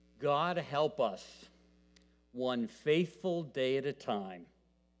God help us, one faithful day at a time,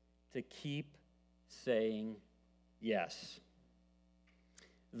 to keep saying yes.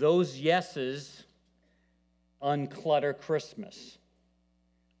 Those yeses unclutter Christmas.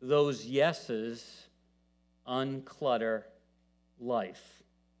 Those yeses unclutter life.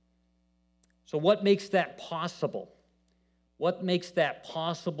 So what makes that possible? What makes that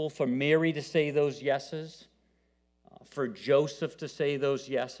possible for Mary to say those yeses, for Joseph to say those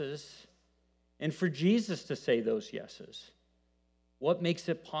yeses, and for Jesus to say those yeses? What makes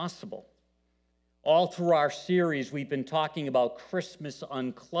it possible? All through our series, we've been talking about Christmas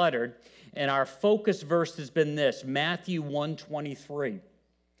uncluttered, and our focus verse has been this, Matthew 1:23.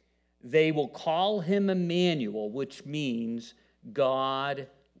 They will call him Emmanuel, which means God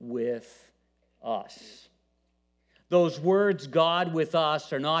with us. Those words, God with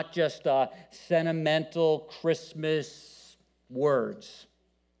us, are not just sentimental Christmas words.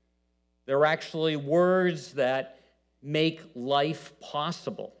 They're actually words that make life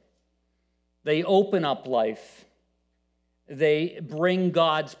possible. They open up life. They bring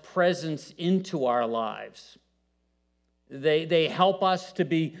God's presence into our lives. They help us to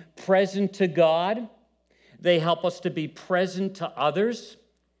be present to God. They help us to be present to others.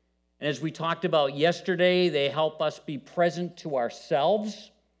 And as we talked about yesterday, they help us be present to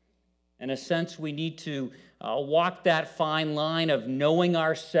ourselves. In a sense, we need to walk that fine line of knowing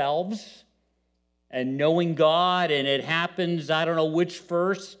ourselves and knowing God, and it happens, I don't know which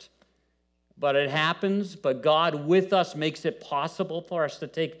first, but it happens. But God with us makes it possible for us to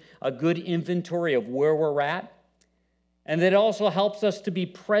take a good inventory of where we're at. And it also helps us to be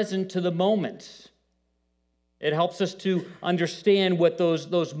present to the moments. It helps us to understand what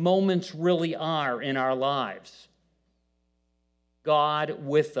those moments really are in our lives. God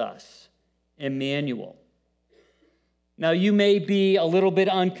with us, Emmanuel. Now, you may be a little bit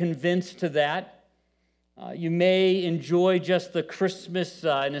unconvinced to that. You may enjoy just the Christmas,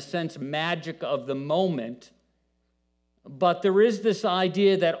 in a sense, magic of the moment. But there is this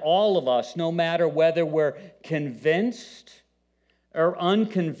idea that all of us, no matter whether we're convinced or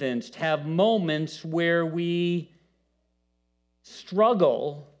unconvinced, have moments where we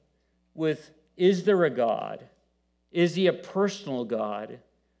struggle with, is there a God? Is he a personal God?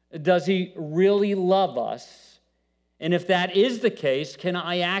 Does he really love us? And if that is the case, can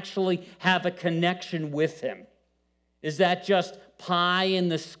I actually have a connection with him? Is that just pie in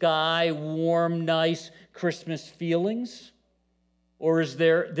the sky, warm, nice Christmas feelings? Or is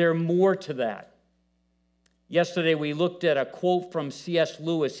there more to that? Yesterday we looked at a quote from C.S.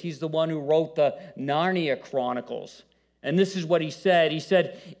 Lewis. He's the one who wrote the Narnia Chronicles. And this is what he said. He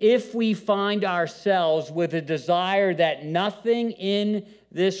said, if we find ourselves with a desire that nothing in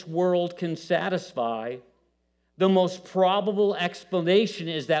this world can satisfy, the most probable explanation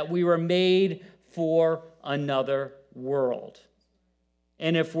is that we were made for another world.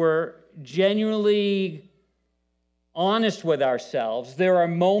 And if we're genuinely honest with ourselves, there are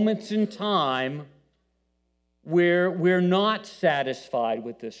moments in time where we're not satisfied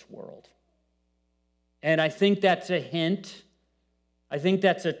with this world. And I think that's a hint. I think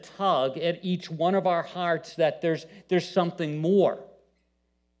that's a tug at each one of our hearts that there's something more.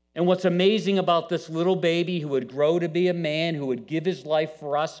 And what's amazing about this little baby who would grow to be a man, who would give his life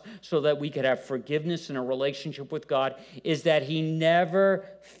for us so that we could have forgiveness and a relationship with God, is that he never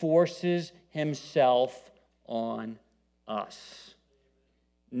forces himself on us.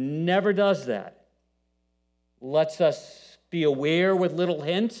 Never does that. Lets us be aware with little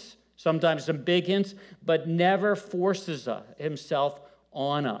hints, sometimes some big hints, but never forces himself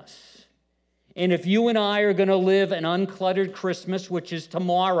on us. And if you and I are going to live an uncluttered Christmas, which is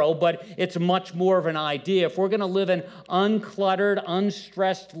tomorrow, but it's much more of an idea, if we're going to live an uncluttered,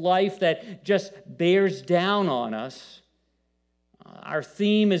 unstressed life that just bears down on us, our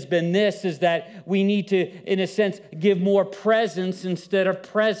theme has been this, is that we need to, in a sense, give more presence instead of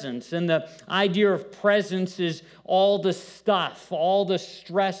presence. And the idea of presence is all the stuff, all the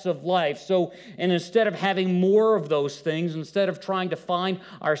stress of life. So, and instead of having more of those things, instead of trying to find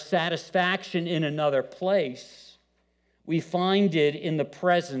our satisfaction in another place, we find it in the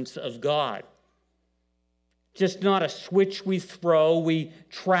presence of God. Just not a switch we throw. We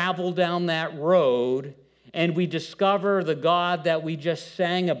travel down that road, and we discover the God that we just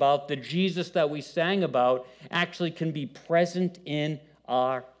sang about, the Jesus that we sang about, actually can be present in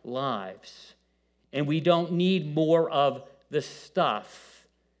our lives. And we don't need more of the stuff,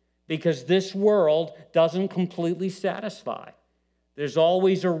 because this world doesn't completely satisfy. There's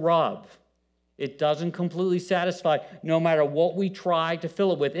always a rub. It doesn't completely satisfy no matter what we try to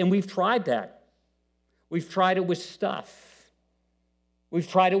fill it with. And we've tried that. We've tried it with stuff. We've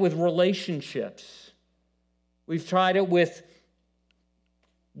tried it with relationships. We've tried it with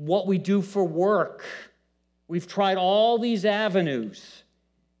what we do for work. We've tried all these avenues.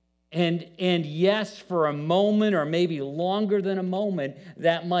 And yes, for a moment or maybe longer than a moment,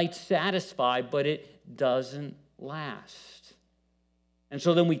 that might satisfy, but it doesn't last. And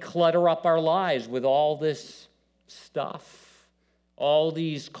so then we clutter up our lives with all this stuff, all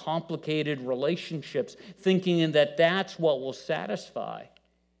these complicated relationships, thinking that that's what will satisfy.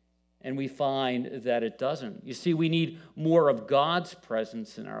 And we find that it doesn't. You see, we need more of God's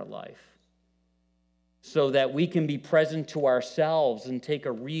presence in our life so that we can be present to ourselves and take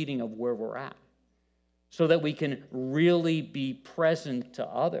a reading of where we're at, so that we can really be present to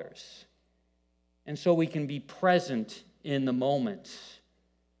others, and so we can be present in the moments.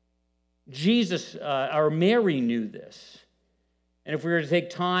 Mary knew this. And if we were to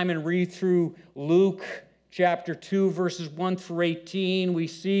take time and read through Luke chapter 2, verses 1 through 18, we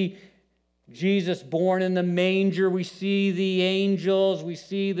see Jesus born in the manger, we see the angels, we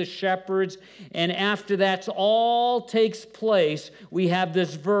see the shepherds, and after that all takes place, we have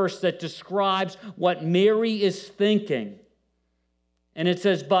this verse that describes what Mary is thinking. And it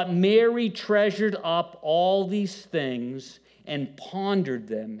says, "But Mary treasured up all these things and pondered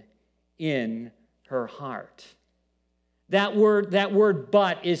them in her heart." That word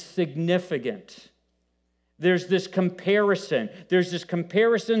 "but" is significant. There's this comparison. There's this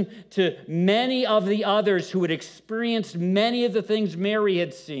comparison to many of the others who had experienced many of the things Mary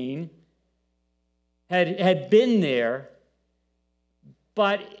had seen, had been there,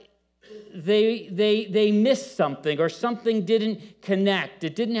 but they missed something, or something didn't connect.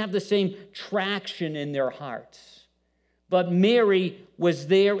 It didn't have the same traction in their hearts. But Mary was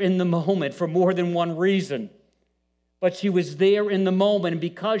there in the moment for more than one reason. But she was there in the moment, and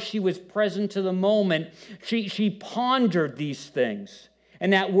because she was present to the moment, she pondered these things.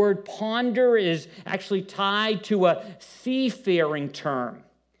 And that word ponder is actually tied to a seafaring term.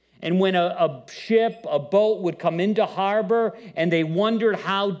 And when a ship, a boat would come into harbor and they wondered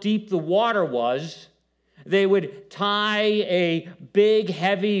how deep the water was, they would tie a big,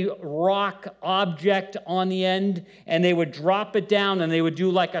 heavy rock object on the end, and they would drop it down, and they would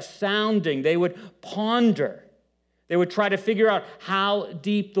do like a sounding. They would ponder. They would try to figure out how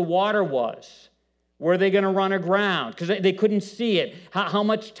deep the water was. Were they going to run aground? Because they couldn't see it. How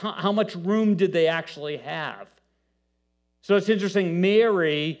much room did they actually have? So it's interesting.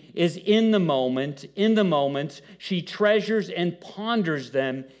 Mary is in the moment. In the moments, she treasures and ponders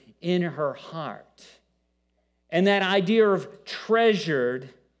them in her heart. And that idea of treasured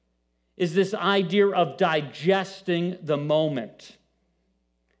is this idea of digesting the moment.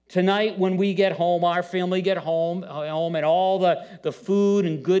 Tonight, when we get home, our family get home and all the food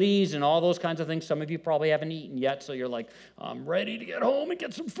and goodies and all those kinds of things. Some of you probably haven't eaten yet, so you're like, I'm ready to get home and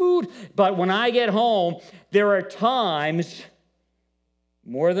get some food. But when I get home, there are times,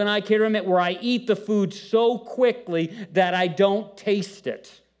 more than I care to admit, where I eat the food so quickly that I don't taste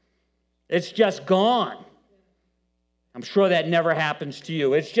it. It's just gone. I'm sure that never happens to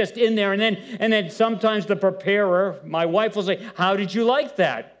you. It's just in there. And then sometimes the preparer, my wife, will say, "How did you like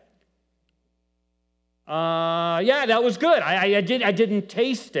that?" Yeah, that was good. I didn't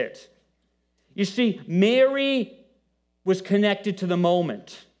taste it. You see, Mary was connected to the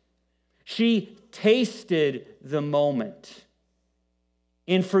moment. She tasted the moment.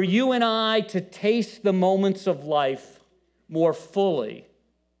 And for you and I to taste the moments of life more fully,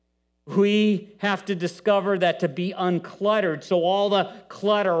 we have to discover that to be uncluttered, so all the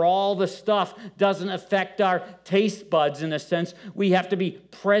clutter, all the stuff doesn't affect our taste buds in a sense. We have to be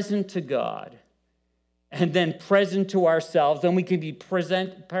present to God and then present to ourselves. Then we can be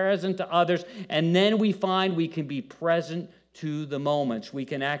present to others, and then we find we can be present to the moments. We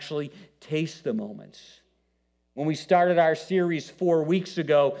can actually taste the moments. When we started our series 4 weeks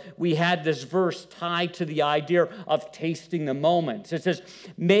ago, we had this verse tied to the idea of tasting the moments. It says,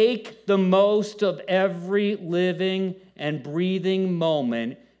 "Make the most of every living and breathing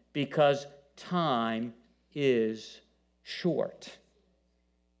moment because time is short."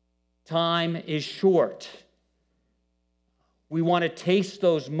 Time is short. We want to taste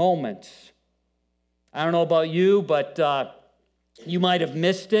those moments. I don't know about you, but you might have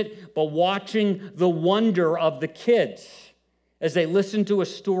missed it, but watching the wonder of the kids as they listened to a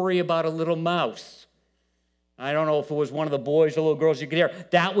story about a little mouse. I don't know if it was one of the boys or little girls you could hear.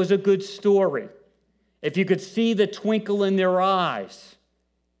 That was a good story. If you could see the twinkle in their eyes.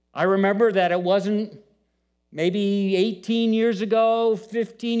 I remember that it wasn't maybe 18 years ago,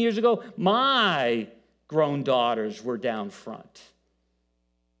 15 years ago, my grown daughters were down front.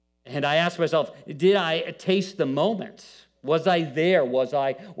 And I asked myself, did I taste the moments? Was I there? Was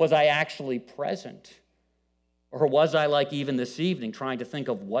I actually present? Or was I, like even this evening, trying to think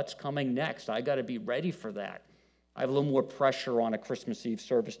of what's coming next? I got to be ready for that. I have a little more pressure on a Christmas Eve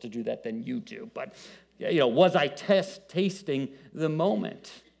service to do that than you do. But, was I tasting the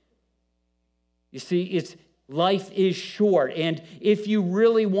moment? You see, life is short, and if you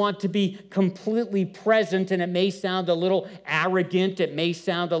really want to be completely present, and it may sound a little arrogant, it may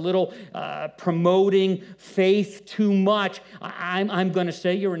sound a little promoting faith too much, I'm going to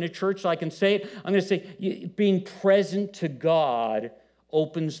say, you're in a church, so I can say it, I'm going to say being present to God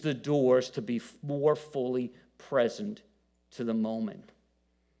opens the doors to be more fully present to the moment.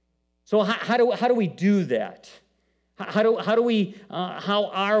 So how do we do that? How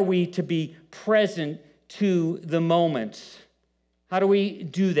are we to be present to the moment? How do we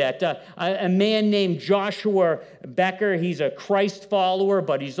do that? A man named Joshua Becker, he's a Christ follower,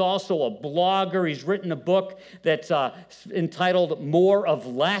 but he's also a blogger. He's written a book that's entitled More of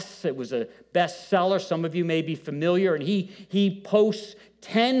Less. It was a bestseller. Some of you may be familiar. And he posts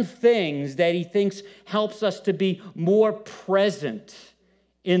 10 things that he thinks helps us to be more present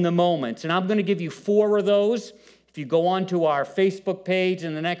in the moment. And I'm going to give you 4 of those. If you go onto our Facebook page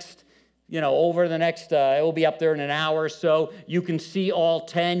in the next, over the next, it will be up there in an hour or so, you can see all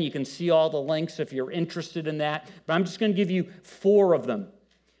 10. You can see all the links if you're interested in that. But I'm just going to give you 4 of them.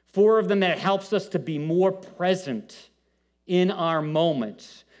 4 of them that helps us to be more present in our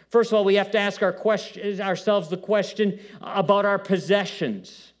moments. First of all, we have to ask ourselves the question about our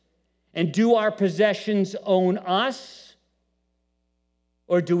possessions. And do our possessions own us,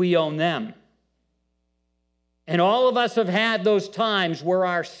 or do we own them? And all of us have had those times where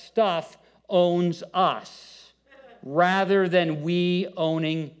our stuff owns us rather than we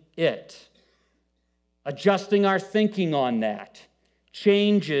owning it. Adjusting our thinking on that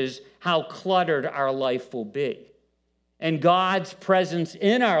changes how cluttered our life will be. And God's presence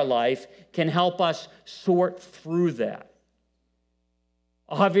in our life can help us sort through that.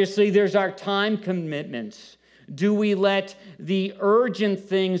 Obviously, there's our time commitments. Do we let the urgent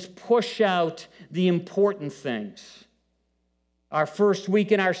things push out the important things? Our first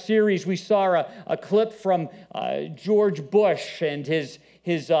week in our series, we saw a clip from George Bush and his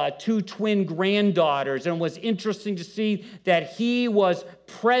 2 twin granddaughters, and it was interesting to see that he was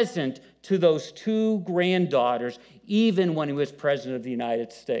present to those 2 granddaughters even when he was president of the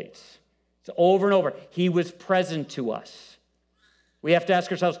United States. So over and over, he was present to us. We have to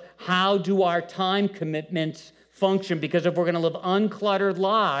ask ourselves, how do our time commitments function? Because if we're going to live uncluttered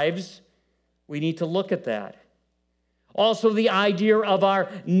lives, we need to look at that. Also, the idea of our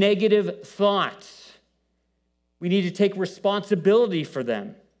negative thoughts. We need to take responsibility for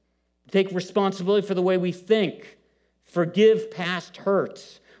them. Take responsibility for the way we think. Forgive past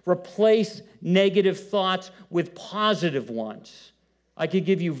hurts. Replace negative thoughts with positive ones. I could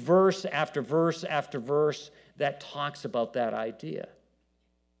give you verse after verse after verse that talks about that idea.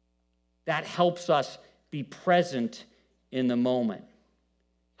 That helps us be present in the moment.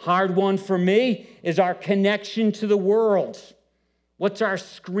 Hard one for me is our connection to the world. What's our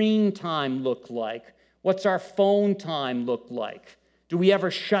screen time look like? What's our phone time look like? Do we ever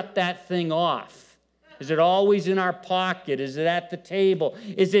shut that thing off? Is it always in our pocket? Is it at the table?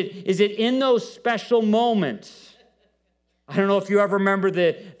 Is it in those special moments? I don't know if you ever remember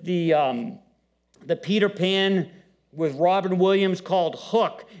the Peter Pan with Robin Williams called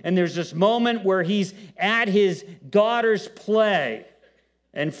Hook. And there's this moment where he's at his daughter's play.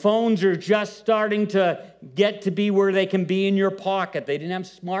 And phones are just starting to get to be where they can be in your pocket. They didn't have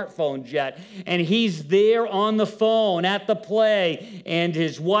smartphones yet. And he's there on the phone at the play. And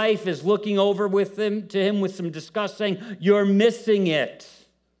his wife is looking over to him with some disgust, saying, "You're missing it.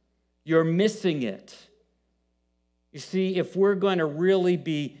 You're missing it." You see, if we're going to really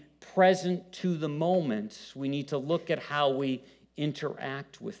be present to the moments, we need to look at how we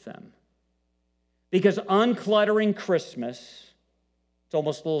interact with them. Because uncluttering Christmas, it's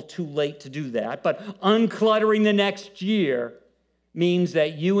almost a little too late to do that, but uncluttering the next year means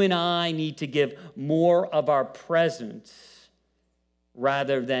that you and I need to give more of our presence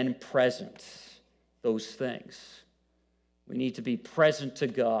rather than presents, those things. We need to be present to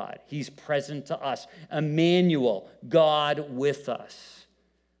God. He's present to us. Emmanuel, God with us.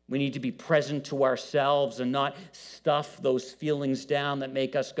 We need to be present to ourselves and not stuff those feelings down that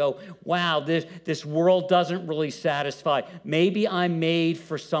make us go, wow, this world doesn't really satisfy. Maybe I'm made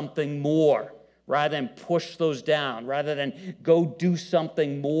for something more, rather than push those down, rather than go do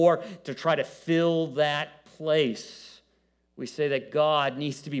something more to try to fill that place. We say that God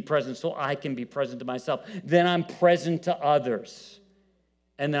needs to be present so I can be present to myself. Then I'm present to others.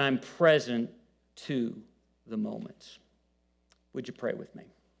 And then I'm present to the moments. Would you pray with me?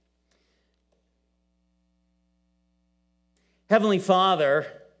 Heavenly Father,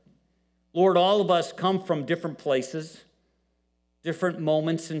 Lord, all of us come from different places, different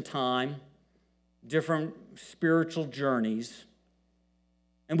moments in time, different spiritual journeys.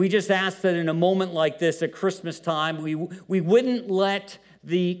 And we just ask that in a moment like this at Christmas time, we wouldn't let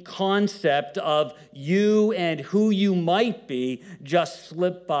the concept of you and who you might be just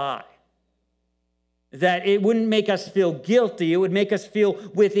slip by. That it wouldn't make us feel guilty, it would make us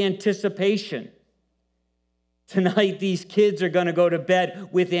feel with anticipation. Tonight, these kids are going to go to bed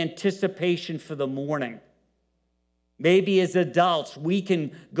with anticipation for the morning. Maybe as adults, we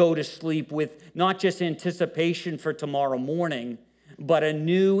can go to sleep with not just anticipation for tomorrow morning, but a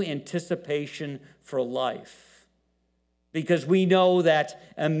new anticipation for life. Because we know that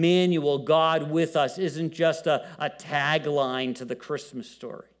Emmanuel, God with us, isn't just a tagline to the Christmas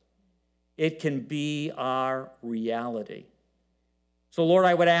story. It can be our reality. So, Lord,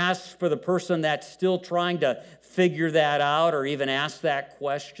 I would ask for the person that's still trying to figure that out or even ask that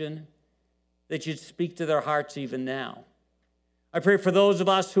question, that you'd speak to their hearts even now. I pray for those of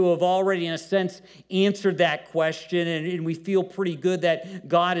us who have already, in a sense, answered that question, and we feel pretty good that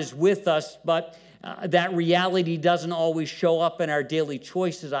God is with us, but that reality doesn't always show up in our daily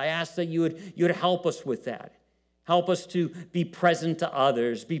choices. I ask that you would help us with that. Help us to be present to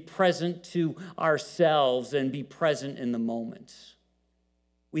others, be present to ourselves, and be present in the moments.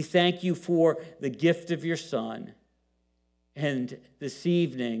 We thank you for the gift of your Son. And this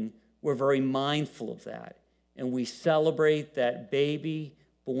evening, we're very mindful of that. And we celebrate that baby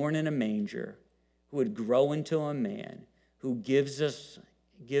born in a manger who would grow into a man who gives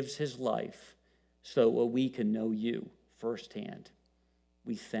his life so that we can know you firsthand.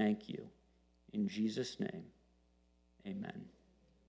 We thank you. In Jesus' name, amen.